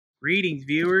Greetings,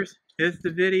 viewers. This is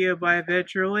the video by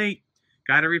Adventure Elite.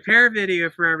 Got a repair video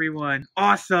for everyone.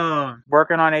 Awesome!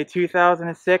 Working on a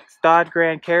 2006 Dodge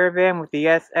Grand Caravan with the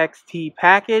SXT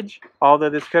package,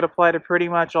 although this could apply to pretty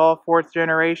much all 4th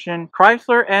generation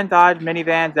Chrysler and Dodge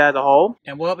minivans as a whole.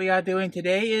 And what we are doing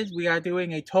today is we are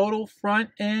doing a total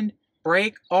front end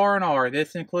brake R&R.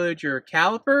 This includes your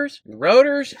calipers, your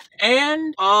rotors,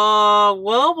 and,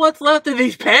 well, what's left of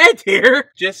these pads here.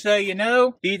 Just so you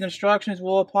know, these instructions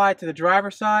will apply to the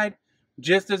driver's side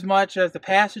just as much as the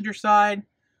passenger side.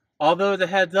 Although, as a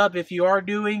heads up, if you are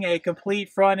doing a complete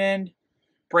front end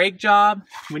brake job,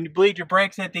 when you bleed your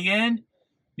brakes at the end,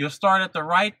 you'll start at the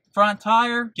right front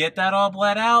tire, get that all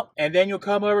bled out, and then you'll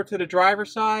come over to the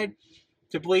driver's side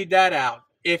to bleed that out.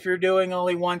 If you're doing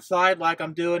only one side, like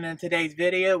I'm doing in today's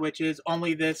video, which is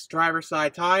only this driver's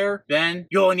side tire, then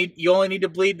you only need to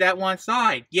bleed that one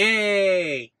side.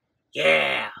 Yay!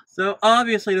 Yeah! So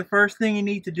obviously the first thing you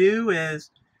need to do is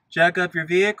jack up your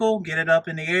vehicle, get it up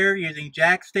in the air using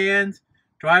jack stands,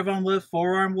 drive arm lift,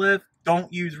 forearm lift.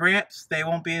 Don't use ramps, they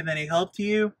won't be of any help to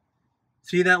you.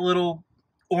 See that little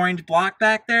orange block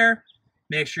back there?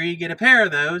 Make sure you get a pair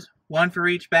of those. One for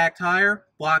each back tire,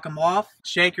 block them off.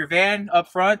 Shake your van up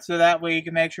front so that way you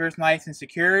can make sure it's nice and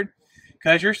secured.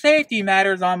 Because your safety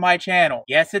matters on my channel.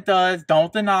 Yes, it does.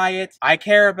 Don't deny it. I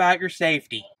care about your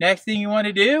safety. Next thing you want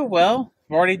to do, well,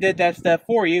 I already did that step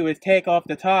for you, is take off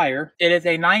the tire. It is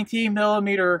a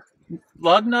 19mm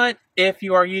lug nut if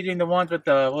you are using the ones with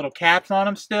the little caps on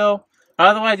them still.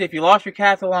 Otherwise, if you lost your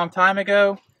caps a long time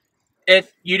ago,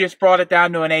 you just brought it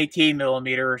down to an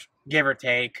 18mm, give or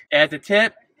take. As a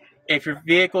tip, if your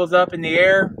vehicle is up in the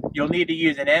air, you'll need to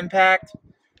use an impact.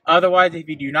 Otherwise, if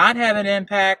you do not have an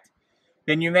impact,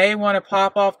 then you may want to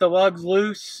pop off the lugs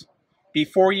loose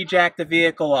before you jack the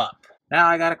vehicle up. Now,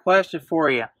 I got a question for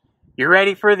you. You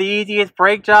ready for the easiest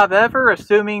brake job ever,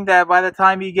 assuming that by the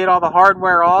time you get all the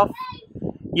hardware off,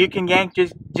 you can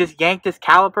just yank this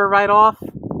caliper right off?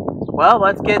 Well,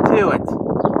 let's get to it.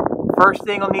 First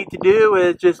thing you'll need to do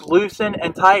is just loosen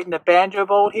and tighten the banjo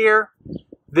bolt here.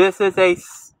 This is a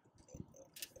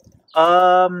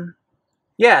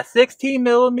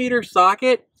 16mm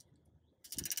socket.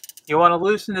 You want to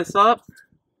loosen this up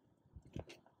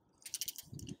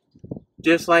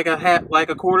just like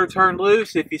a quarter turn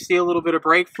loose. If you see a little bit of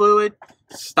brake fluid,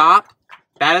 stop.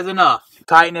 That is enough.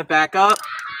 Tighten it back up.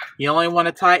 You only want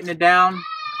to tighten it down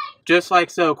just like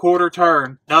so, quarter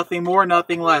turn. Nothing more,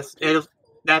 nothing less.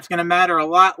 That's going to matter a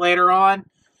lot later on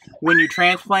when you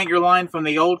transplant your line from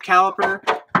the old caliper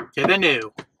to the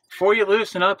new. Before you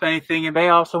loosen up anything, you may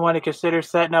also want to consider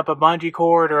setting up a bungee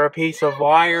cord or a piece of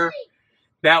wire.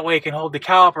 That way you can hold the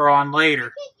caliper on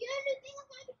later.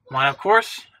 And of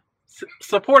course,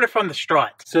 support it from the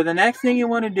strut. So the next thing you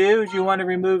want to do is you want to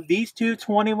remove these two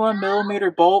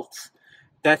 21mm bolts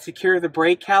that secure the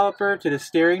brake caliper to the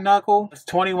steering knuckle. It's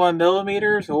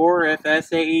 21mm, or if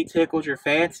SAE tickles your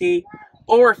fancy,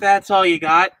 or if that's all you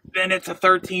got, then it's a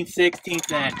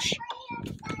 13/16 inch.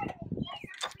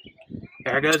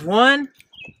 There goes one.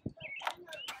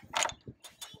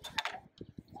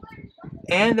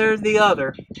 And there's the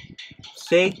other.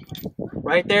 See?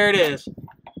 Right there it is.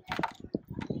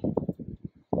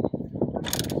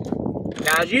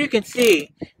 Now, as you can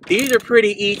see, these are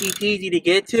pretty easy peasy to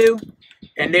get to.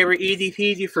 And they were easy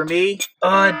peasy for me.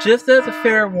 Just as a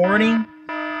fair warning,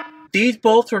 these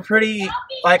bolts were pretty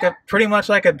much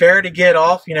like a bear to get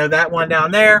off. You know, that one down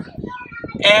there.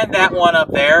 And that one up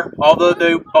there,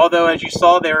 although as you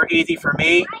saw, they were easy for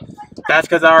me. That's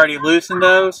because I already loosened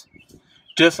those.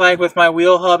 Just like with my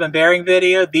wheel hub and bearing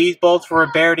video, these bolts were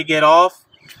a bear to get off.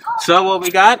 So what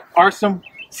we got are some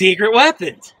secret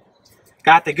weapons.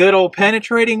 Got the good old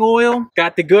penetrating oil.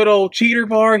 Got the good old cheater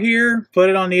bar here. Put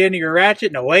it on the end of your ratchet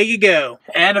and away you go.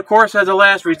 And of course, as a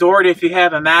last resort, if you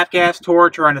have a MAP gas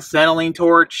torch or an acetylene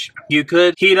torch, you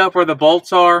could heat up where the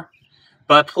bolts are.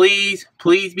 But please,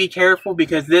 please be careful,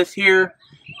 because this here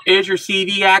is your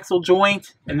CV axle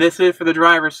joint, and this is for the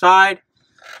driver's side.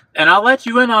 And I'll let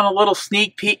you in on a little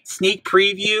sneak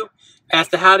preview as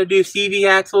to how to do CV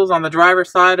axles on the driver's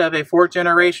side of a 4th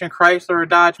generation Chrysler or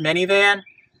Dodge minivan.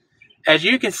 As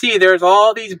you can see, there's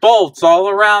all these bolts all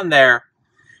around there.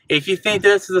 If you think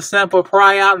this is a simple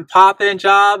pry out and pop in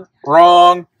job,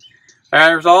 wrong.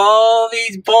 There's all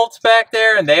these bolts back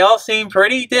there, and they all seem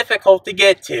pretty difficult to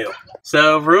get to.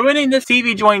 So ruining this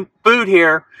CV joint boot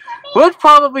here would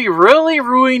probably really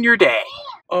ruin your day.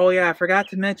 Oh yeah, I forgot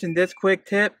to mention this quick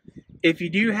tip. If you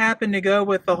do happen to go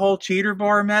with the whole cheater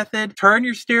bar method, turn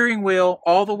your steering wheel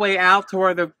all the way out to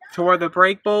where the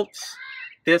brake bolts,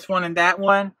 this one and that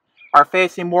one, are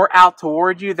facing more out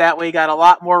towards you. That way you got a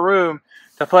lot more room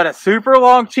to put a super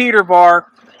long cheater bar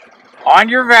on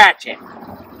your ratchet.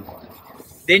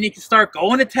 Then you can start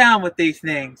going to town with these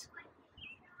things.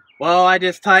 Well, I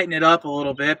just tighten it up a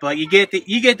little bit, but you get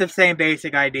the same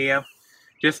basic idea.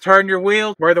 Just turn your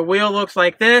wheel where the wheel looks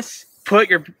like this. Put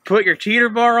your cheater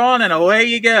bar on, and away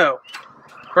you go.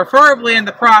 Preferably in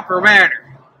the proper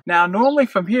manner. Now, normally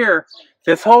from here,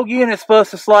 this whole unit is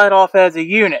supposed to slide off as a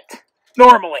unit.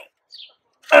 Normally.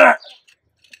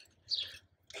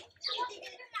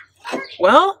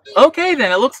 Well, okay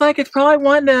then. It looks like it's probably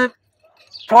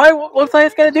looks like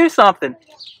it's gonna do something.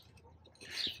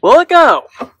 Will it go?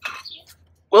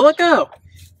 Will it go?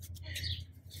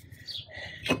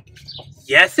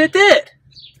 Yes, it did.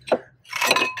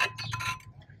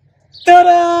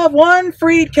 Ta-da! One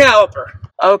freed caliper.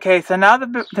 Okay, so now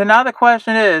the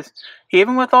question is,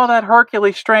 even with all that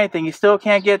Hercules strength and you still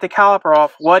can't get the caliper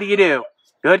off, what do you do?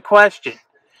 Good question.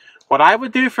 What I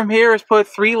would do from here is put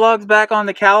 3 lugs back on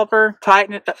the caliper,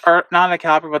 tighten it, or not on the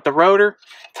caliper, but the rotor,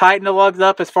 tighten the lugs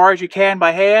up as far as you can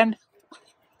by hand.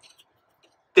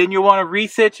 Then you want to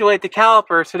resituate the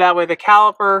caliper so that way the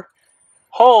caliper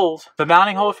holes, the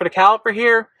mounting holes for the caliper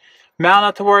here, mount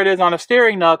up to where it is on a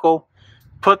steering knuckle.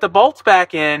 Put the bolts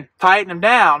back in, tighten them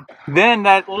down. Then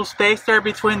that little space there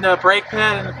between the brake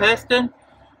pad and the piston,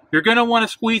 you're going to want to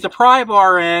squeeze a pry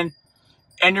bar in,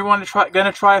 and you're going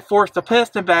to try to force the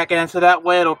piston back in so that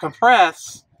way it'll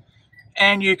compress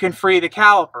and you can free the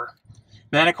caliper.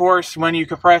 Then of course when you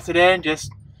compress it in,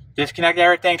 just disconnect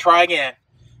everything, try again.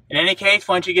 In any case,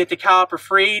 once you get the caliper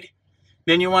freed,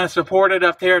 then you want to support it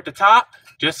up there at the top,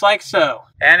 just like so.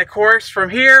 And of course from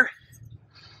here,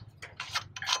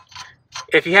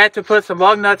 if you had to put some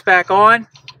lug nuts back on,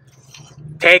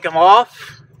 take them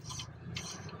off.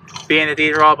 Being that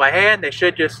these are all by hand, they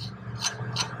should just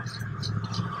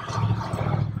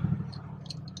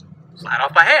slide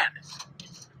off by hand.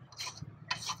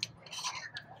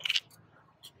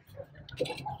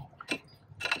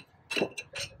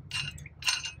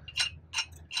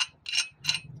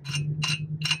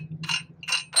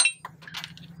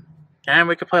 And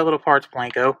we could play a little parts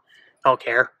blanco. Don't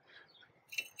care.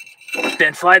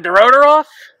 Then slide the rotor off.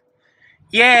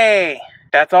 Yay!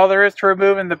 That's all there is to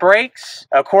removing the brakes.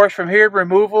 Of course, from here,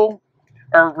 reverse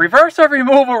of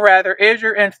removal rather, is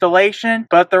your installation.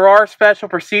 But there are special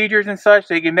procedures and such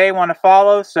that you may want to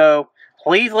follow, so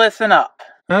please listen up.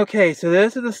 Okay, so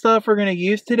this is the stuff we're going to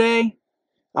use today.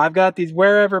 I've got these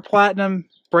Wherever Platinum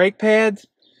brake pads.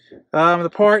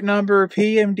 The part number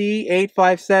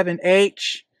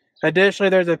PMD857H. Additionally,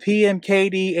 there's a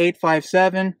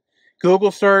PMKD857.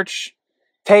 Google search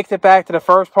takes it back to the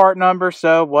first part number,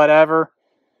 so whatever.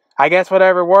 I guess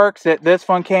whatever works. This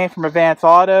one came from Advance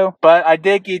Auto, but I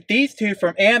did get these two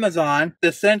from Amazon.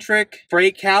 The centric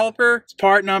brake caliper, it's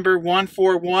part number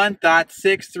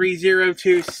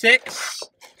 141.63026.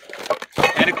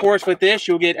 And of course with this,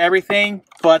 you'll get everything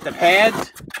but the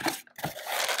pads.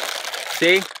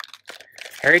 See?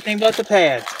 Everything but the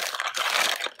pads.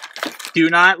 Do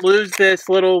not lose this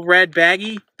little red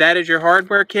baggie. That is your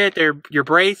hardware kit. They're your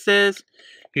braces,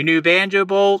 your new banjo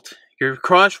bolt, your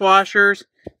crush washers.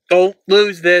 Don't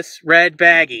lose this red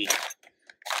baggie.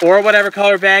 Or whatever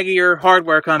color baggie your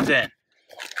hardware comes in.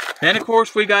 Then of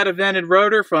course we got a vented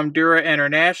rotor from Dura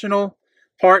International.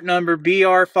 Part number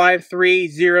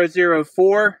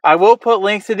BR53004. I will put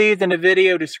links to these in the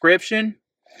video description.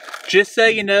 Just so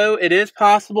you know, it is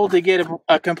possible to get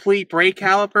a complete brake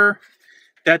caliper.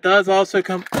 That does also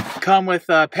come with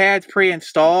pads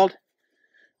pre-installed.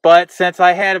 But since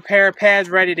I had a pair of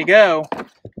pads ready to go,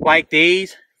 like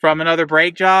these from another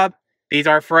brake job, these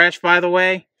are fresh by the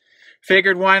way,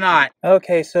 figured why not.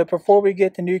 Okay, so before we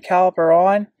get the new caliper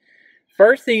on,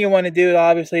 first thing you want to do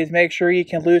obviously is make sure you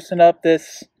can loosen up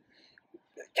this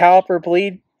caliper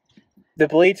bleed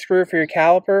screw for your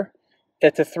caliper.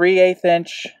 It's a 3/8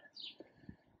 inch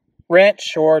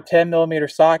wrench or 10mm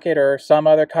socket or some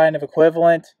other kind of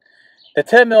equivalent. The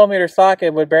 10mm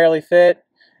socket would barely fit.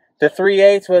 The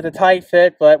 3/8 with a tight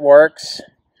fit, but works.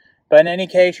 But in any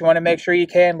case, you want to make sure you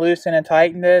can loosen and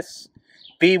tighten this.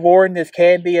 Be warned, this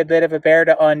can be a bit of a bear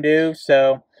to undo,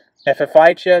 so if it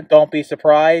fights you, don't be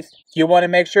surprised. You want to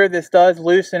make sure this does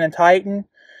loosen and tighten,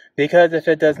 because if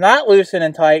it does not loosen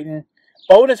and tighten,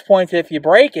 bonus points if you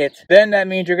break it, then that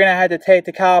means you're going to have to take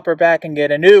the caliper back and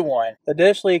get a new one.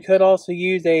 Additionally, you could also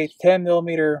use a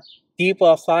 10mm deep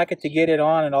well socket to get it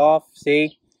on and off.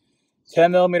 See?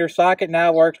 10mm socket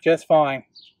now works just fine.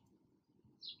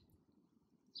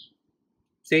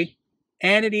 See?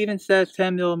 And it even says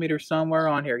 10 millimeters somewhere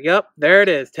on here. Yep, there it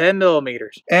is, 10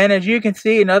 millimeters. And as you can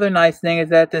see, another nice thing is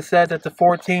that this says it's a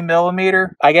 14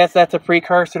 millimeter. I guess that's a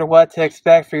precursor to what to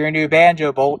expect for your new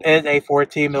banjo bolt is a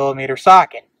 14 millimeter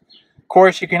socket. Of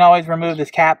course, you can always remove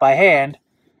this cap by hand,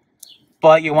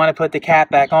 but you want to put the cap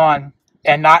back on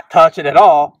and not touch it at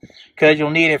all because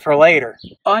you'll need it for later.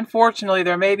 Unfortunately,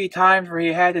 there may be times where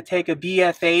you had to take a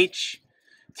BFH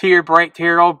to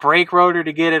your old brake rotor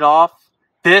to get it off.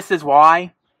 This is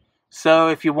why. So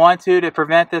if you want to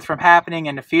prevent this from happening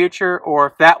in the future, or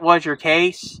if that was your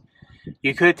case,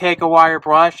 you could take a wire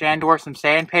brush and or some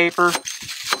sandpaper,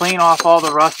 clean off all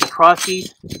the rusty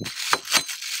crusties.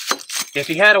 If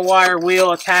you had a wire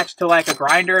wheel attached to like a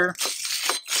grinder,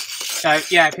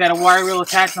 if you had a wire wheel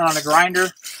attachment on a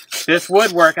grinder, this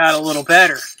would work out a little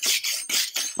better.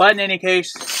 But in any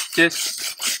case,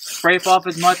 just scrape off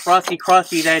as much rusty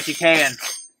crusties as you can.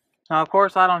 Now, of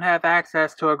course, I don't have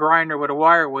access to a grinder with a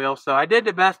wire wheel, so I did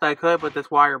the best I could with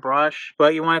this wire brush.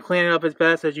 But you want to clean it up as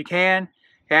best as you can.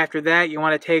 After that, you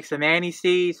want to take some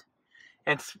anti-seize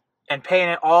and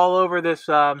paint it all over this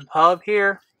hub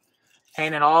here.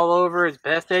 Paint it all over as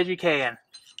best as you can.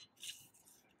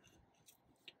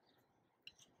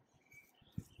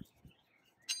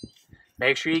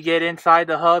 Make sure you get inside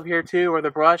the hub here too, where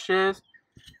the brush is.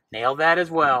 Nail that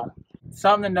as well.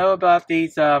 Something to know about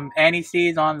these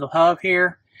anti-seize on the hub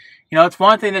here. You know, it's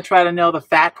one thing to try to nail the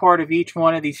fat part of each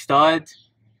one of these studs,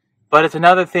 but it's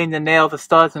another thing to nail the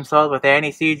studs themselves with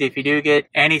anti-seize. If you do get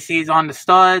anti-seize on the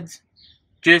studs,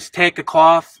 just take a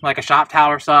cloth, like a shop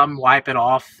towel or something, wipe it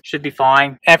off. Should be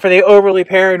fine. And for the overly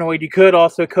paranoid, you could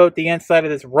also coat the inside of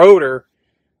this rotor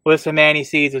with some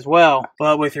anti-seize as well.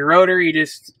 But with your rotor, you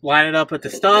just line it up with the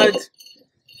studs,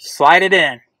 slide it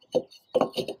in.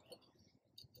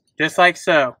 Just like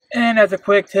so. And as a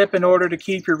quick tip, in order to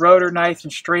keep your rotor nice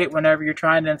and straight whenever you're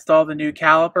trying to install the new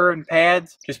caliper and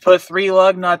pads, just put 3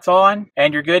 lug nuts on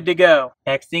and you're good to go.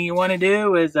 Next thing you want to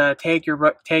do is take your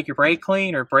brake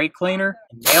clean or brake cleaner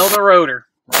and nail the rotor.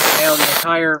 Nail the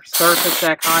entire surface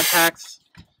that contacts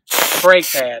the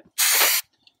brake pad.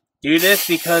 Do this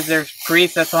because there's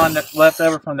grease that's left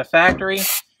over from the factory,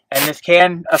 and this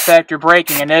can affect your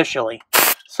braking initially.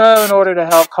 So in order to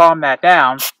help calm that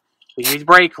down, we use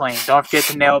brake clean. Don't forget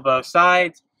to nail both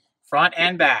sides, front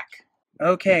and back.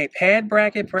 Okay, pad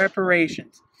bracket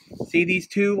preparations. See these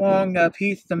 2 long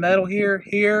pieces of metal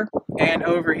here, and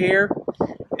over here?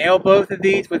 Nail both of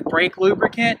these with brake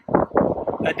lubricant.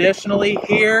 Additionally,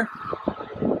 here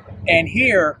and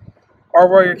here are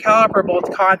where your caliper bolts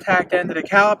contact into the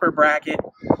caliper bracket.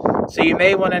 So you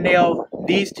may want to nail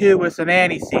these 2 with some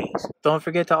anti-seize. Don't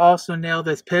forget to also nail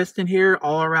this piston here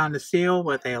all around the seal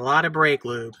with a lot of brake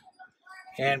lube.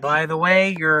 And by the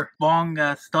way, your long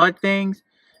stud things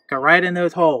go right in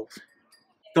those holes.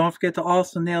 Don't forget to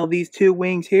also nail these 2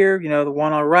 wings here, you know, the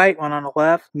one on the right, one on the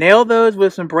left. Nail those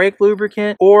with some brake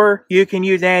lubricant, or you can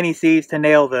use anti-seize to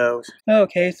nail those.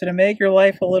 Okay, so to make your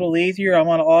life a little easier, I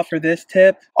want to offer this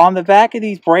tip. On the back of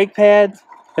these brake pads,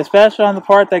 especially on the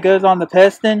part that goes on the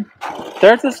piston,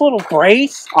 there's this little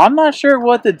brace. I'm not sure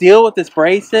what the deal with this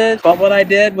brace is, but what I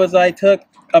did was I took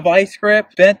a vice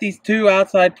grip, bent these 2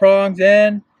 outside prongs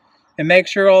in, and make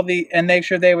sure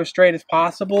they were straight as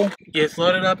possible. Just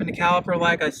load it up in the caliper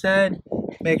like I said.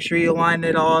 Make sure you line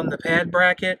it all in the pad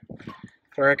bracket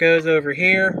where it goes over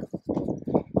here.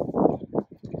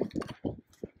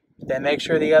 Then make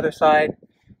sure the other side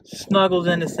snuggles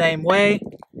in the same way.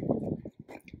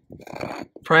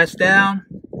 Press down.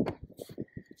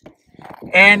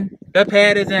 And the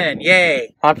pad is in.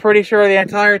 Yay. I'm pretty sure the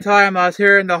entire time I was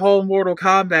hearing the whole Mortal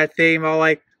Kombat theme, I was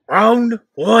like, round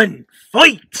 1,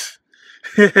 fight!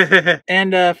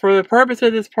 And for the purpose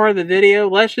of this part of the video,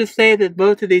 let's just say that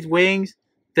both of these wings,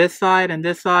 this side and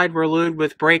this side, were lubed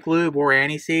with brake lube or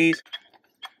anti-seize.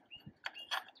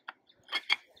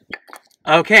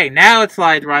 Okay, now it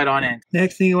slides right on in.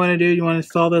 Next thing you want to do, you want to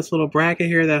install this little bracket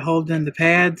here that holds in the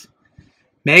pads.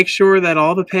 Make sure that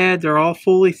all the pads are all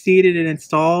fully seated and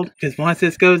installed, because once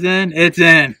this goes in, it's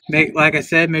in. Like I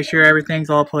said, make sure everything's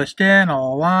all pushed in,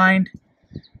 all aligned.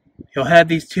 You'll have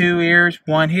these 2 ears,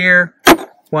 one here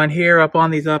up on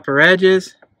these upper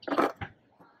edges.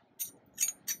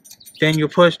 Then you'll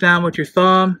push down with your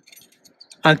thumb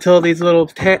until these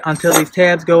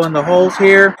tabs go in the holes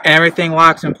here, and everything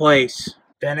locks in place.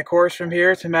 Then of course from here,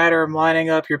 it's a matter of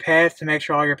lining up your pads to make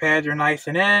sure all your pads are nice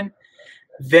and in.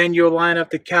 Then you'll line up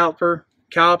the caliper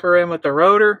in with the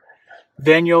rotor.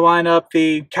 Then you'll line up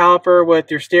the caliper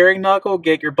with your steering knuckle,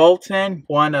 get your bolts in.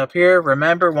 One up here,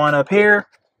 remember, one up here,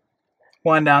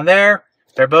 one down there.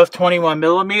 They're both 21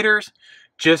 millimeters.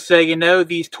 Just so you know,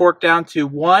 these torque down to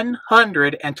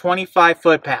 125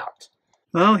 foot-pounds.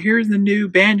 Well, here's the new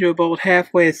banjo bolt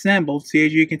halfway assembled. See,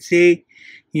 as you can see,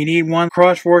 you need one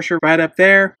cross washer right up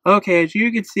there. Okay, as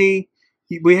you can see,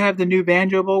 we have the new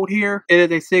banjo bolt here.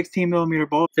 It is a 16mm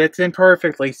bolt. Fits in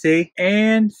perfectly, see?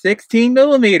 And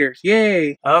 16mm,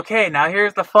 yay! Okay, now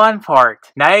here's the fun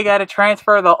part. Now you gotta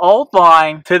transfer the old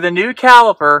line to the new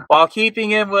caliper while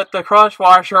keeping it with the cross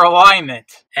washer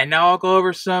alignment. And now I'll go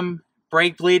over some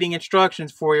brake bleeding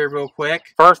instructions for you real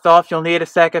quick. First off, you'll need a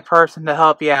second person to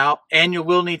help you out, and you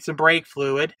will need some brake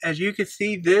fluid. As you can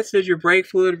see, this is your brake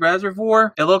fluid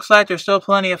reservoir. It looks like there's still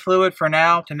plenty of fluid for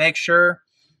now. To make sure,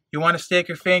 you want to stick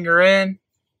your finger in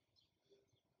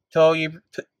till you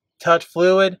touch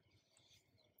fluid.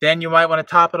 Then you might want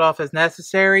to top it off as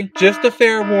necessary. Just a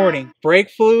fair warning,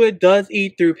 brake fluid does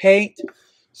eat through paint,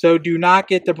 so do not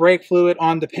get the brake fluid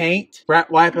on the paint.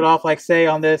 Wipe it off, like say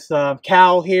on this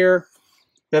cowl here,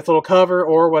 this little cover,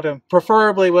 or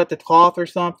preferably with the cloth or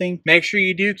something. Make sure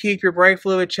you do keep your brake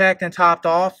fluid checked and topped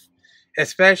off,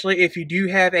 especially if you do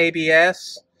have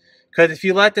ABS. Because if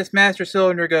you let this master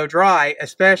cylinder go dry,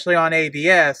 especially on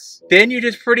ABS, then you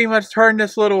just pretty much turn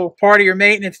this little part of your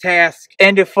maintenance task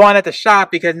into fun at the shop,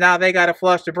 because now they got to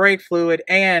flush the brake fluid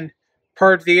and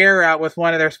purge the air out with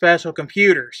one of their special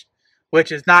computers,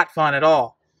 which is not fun at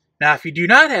all. Now, if you do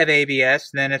not have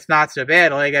ABS, then it's not so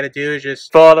bad. All you got to do is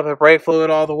just fill it up with brake fluid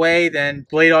all the way, then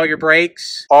bleed all your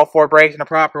brakes, all 4 brakes in the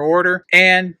proper order,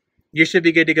 and you should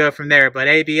be good to go from there. But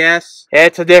ABS,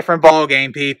 it's a different ball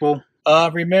game, people.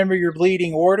 Remember your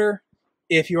bleeding order.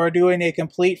 If you are doing a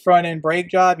complete front end brake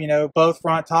job, you know, both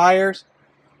front tires,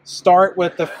 start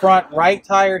with the front right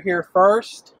tire here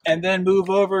first, and then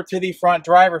move over to the front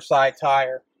driver's side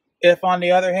tire. If, on the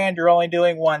other hand, you're only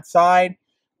doing one side,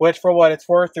 which for what it's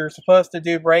worth, you're supposed to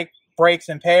do brakes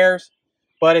in pairs,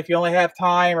 but if you only have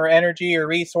time or energy or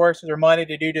resources or money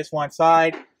to do just one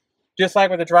side, just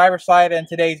like with the driver's side in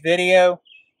today's video,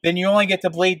 then you only get to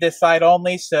bleed this side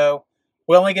only, so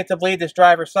we only get to bleed this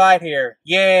driver's side here.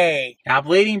 Yay! Now,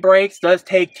 bleeding brakes does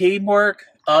take teamwork.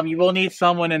 You will need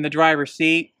someone in the driver's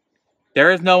seat.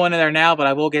 There is no one in there now, but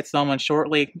I will get someone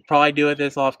shortly. Probably do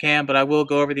this off cam, but I will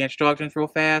go over the instructions real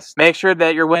fast. Make sure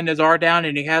that your windows are down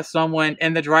and you have someone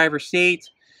in the driver's seat.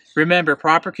 Remember,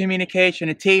 proper communication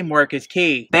and teamwork is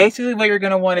key. Basically, what you're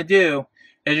going to want to do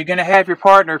is you're going to have your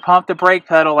partner pump the brake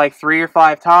pedal like 3 or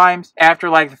 5 times. After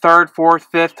like the 3rd, 4th,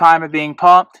 5th time of being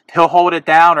pumped, he'll hold it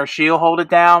down or she'll hold it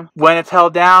down. When it's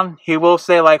held down, he will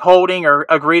say like holding or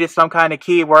agree to some kind of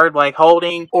keyword like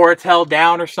holding, or it's held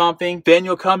down or something. Then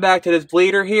you'll come back to this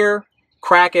bleeder here,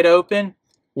 crack it open.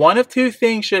 One of 2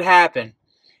 things should happen.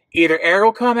 Either air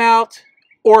will come out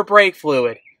or brake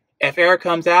fluid. If air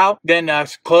comes out, then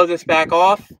close this back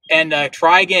off and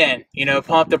try again. You know,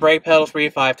 pump the brake pedal 3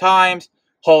 or 5 times.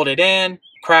 Hold it in,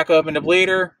 crack open the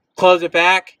bleeder, close it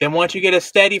back. Then once you get a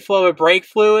steady flow of brake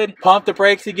fluid, pump the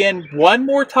brakes again one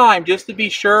more time just to be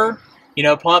sure. You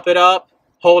know, pump it up,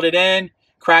 hold it in,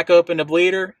 crack open the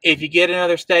bleeder. If you get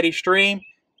another steady stream,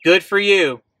 good for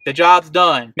you. The job's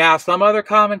done. Now, some other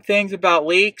common things about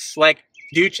leaks, like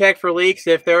do check for leaks.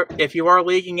 If you are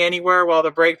leaking anywhere while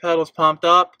the brake pedal is pumped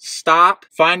up, stop,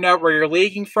 find out where you're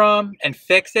leaking from, and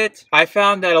fix it. I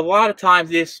found that a lot of times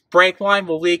this brake line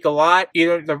will leak a lot.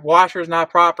 Either the washer is not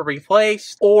properly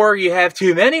placed, or you have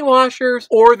too many washers,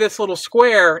 or this little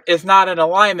square is not in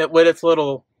alignment with its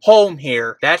little home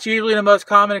here. That's usually the most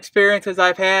common experiences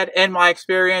I've had in my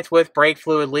experience with brake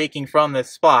fluid leaking from this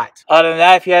spot. Other than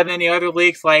that, if you have any other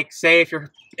leaks, like say if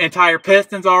your entire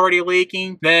piston's already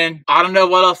leaking, then I don't know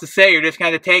what else to say. You're just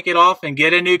going to take it off and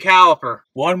get a new caliper.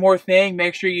 One more thing,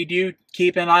 make sure you do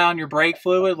keep an eye on your brake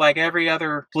fluid like every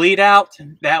other bleed out.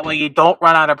 That way you don't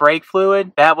run out of brake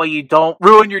fluid. That way you don't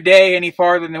ruin your day any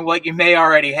farther than what you may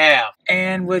already have.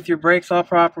 And with your brakes all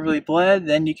properly bled,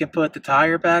 then you can put the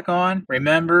tire back on.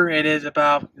 Remember, it is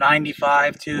about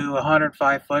 95 to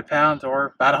 105 foot-pounds,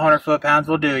 or about 100 foot-pounds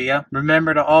will do ya.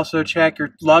 Remember to also check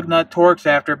your lug nut torques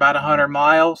after about 100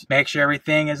 miles. Make sure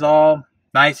everything is all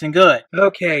nice and good.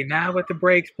 Okay, now with the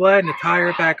brakes bled and the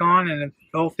tire back on and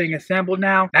the whole thing assembled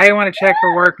now you want to check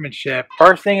for workmanship.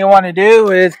 First thing you want to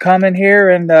do is come in here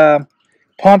and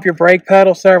pump your brake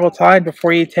pedal several times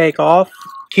before you take off.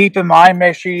 Keep in mind,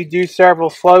 make sure you do several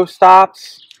slow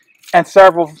stops and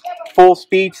several full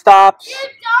speed stops.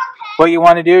 What you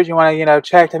want to do is you want to,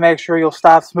 check to make sure you'll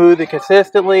stop smooth and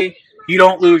consistently. You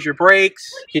don't lose your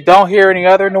brakes, you don't hear any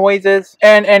other noises,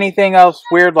 and anything else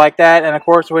weird like that. And of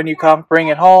course, when you come bring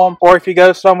it home, or if you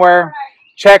go somewhere,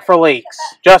 check for leaks,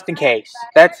 just in case.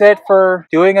 That's it for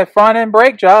doing a front end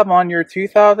brake job on your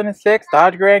 2006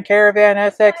 Dodge Grand Caravan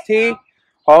SXT.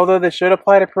 although this should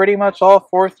apply to pretty much all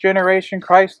 4th generation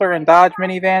Chrysler and Dodge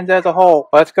minivans as a whole.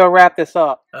 Let's go wrap this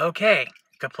up. Okay,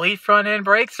 complete front end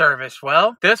brake service.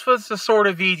 Well, this was a sort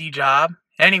of easy job.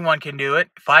 Anyone can do it.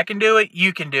 If I can do it,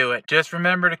 you can do it. Just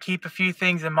remember to keep a few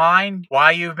things in mind.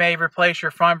 Why you may replace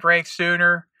your front brakes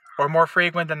sooner or more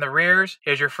frequent than the rears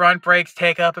is your front brakes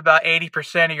take up about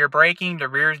 80% of your braking. The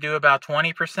rears do about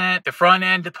 20%. The front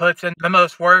end puts in the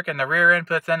most work and the rear end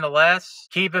puts in the less.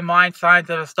 Keep in mind signs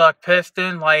of a stuck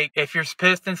piston, like if your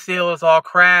piston seal is all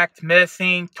cracked,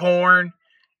 missing, torn,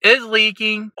 is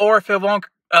leaking, or if it won't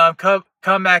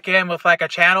come back in with like a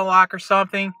channel lock or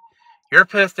something, your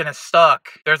piston is stuck.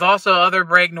 There's also other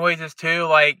brake noises too,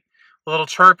 like little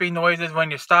chirping noises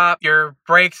when you stop. Your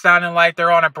brakes sounding like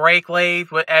they're on a brake lathe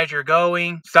as you're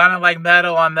going. Sounding like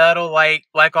metal on metal, like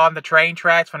on the train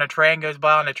tracks when a train goes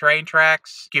by on the train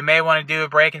tracks. You may want to do a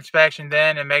brake inspection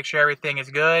then and make sure everything is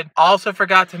good. Also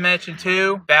forgot to mention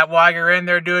too, that while you're in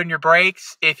there doing your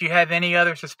brakes, if you have any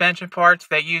other suspension parts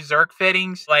that use Zerk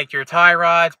fittings, like your tie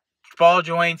rods, ball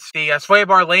joints, the sway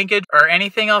bar linkage, or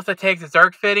anything else that takes a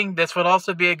Zerk fitting, this would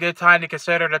also be a good time to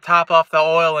consider to top off the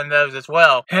oil in those as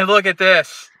well. And look at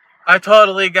this. I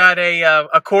totally got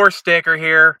a core sticker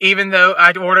here, even though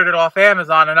I ordered it off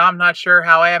Amazon, and I'm not sure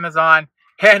how Amazon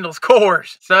handles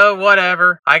cores. So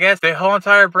whatever. I guess the whole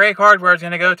entire brake hardware is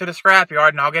going to go to the scrapyard,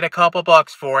 and I'll get a couple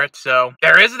bucks for it. So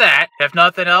there is that. If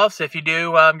nothing else, if you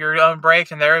do your own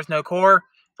brakes and there is no core,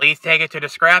 please take it to the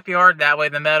scrapyard. That way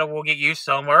the metal will get used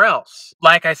somewhere else.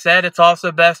 Like I said, it's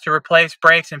also best to replace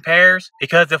brakes in pairs,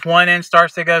 because if one end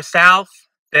starts to go south,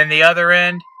 then the other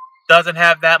end doesn't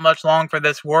have that much long for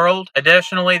this world.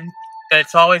 Additionally,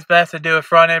 it's always best to do a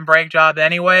front end brake job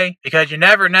anyway, because you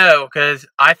never know, because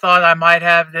I thought I might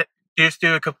have to just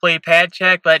do a complete pad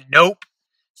check, but nope.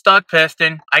 Stuck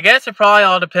piston. I guess it probably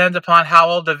all depends upon how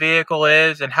old the vehicle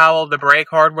is and how old the brake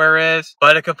hardware is,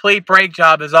 but a complete brake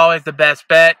job is always the best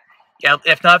bet.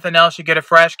 If nothing else, you get a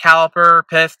fresh caliper,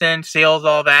 piston, seals,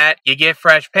 all that. You get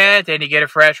fresh pads and you get a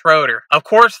fresh rotor. Of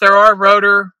course, there are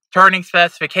rotor turning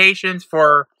specifications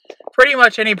for pretty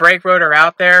much any brake rotor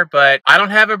out there, but I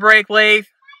don't have a brake lathe.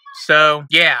 So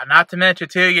yeah, not to mention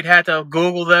too, you'd have to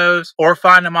Google those or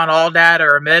find them on All Data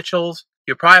or Mitchell's.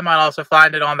 You probably might also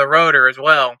find it on the Rotor as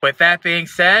well. With that being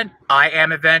said, I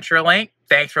am Adventure Link.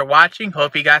 Thanks for watching.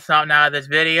 Hope you got something out of this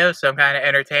video, some kind of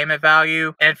entertainment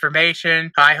value,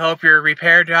 information. I hope your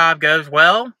repair job goes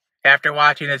well after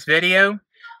watching this video.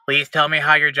 Please tell me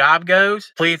how your job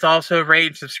goes. Please also rate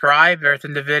and subscribe. There's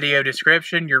in the video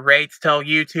description. Your rates tell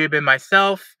YouTube and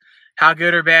myself how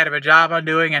good or bad of a job I'm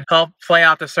doing and help play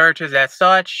out the searches as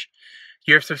such.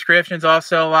 Your subscriptions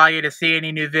also allow you to see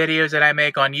any new videos that I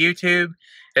make on YouTube,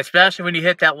 especially when you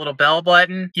hit that little bell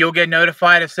button. You'll get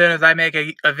notified as soon as I make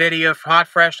a video hot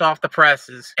fresh off the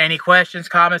presses. Any questions,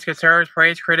 comments, concerns,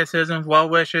 praise, criticisms, well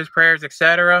wishes, prayers,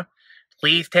 etc.,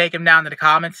 please take them down to the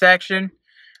comment section.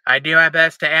 I do my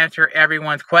best to answer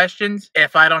everyone's questions.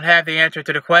 If I don't have the answer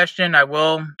to the question, I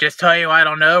will just tell you I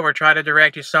don't know or try to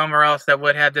direct you somewhere else that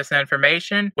would have this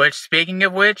information. Which, speaking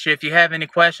of which, if you have any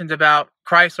questions about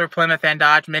Chrysler, Plymouth, and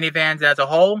Dodge minivans as a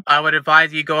whole, I would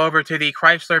advise you go over to the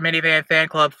Chrysler Minivan Fan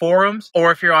Club forums,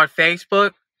 or if you're on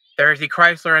Facebook, there's the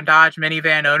Chrysler and Dodge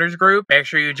Minivan Owners Group. Make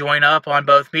sure you join up on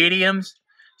both mediums,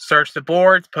 search the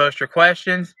boards, post your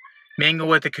questions, mingle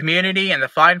with the community and the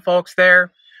fine folks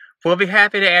there. We'll be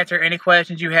happy to answer any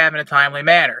questions you have in a timely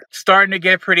manner. It's starting to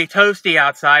get pretty toasty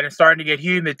outside and starting to get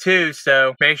humid too,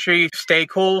 so make sure you stay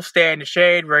cool, stay in the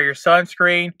shade, wear your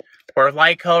sunscreen, or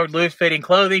light-colored, loose-fitting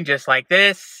clothing just like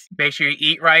this. Make sure you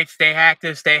eat right, stay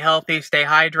active, stay healthy, stay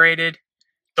hydrated.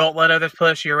 Don't let others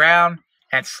push you around.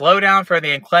 And slow down for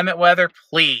the inclement weather,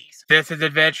 please. This is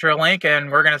Adventure Link,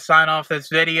 and we're going to sign off this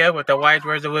video with the wise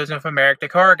words of wisdom from Eric the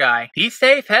Car Guy. Be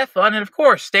safe, have fun, and of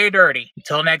course, stay dirty.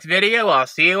 Until next video, I'll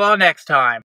see you all next time.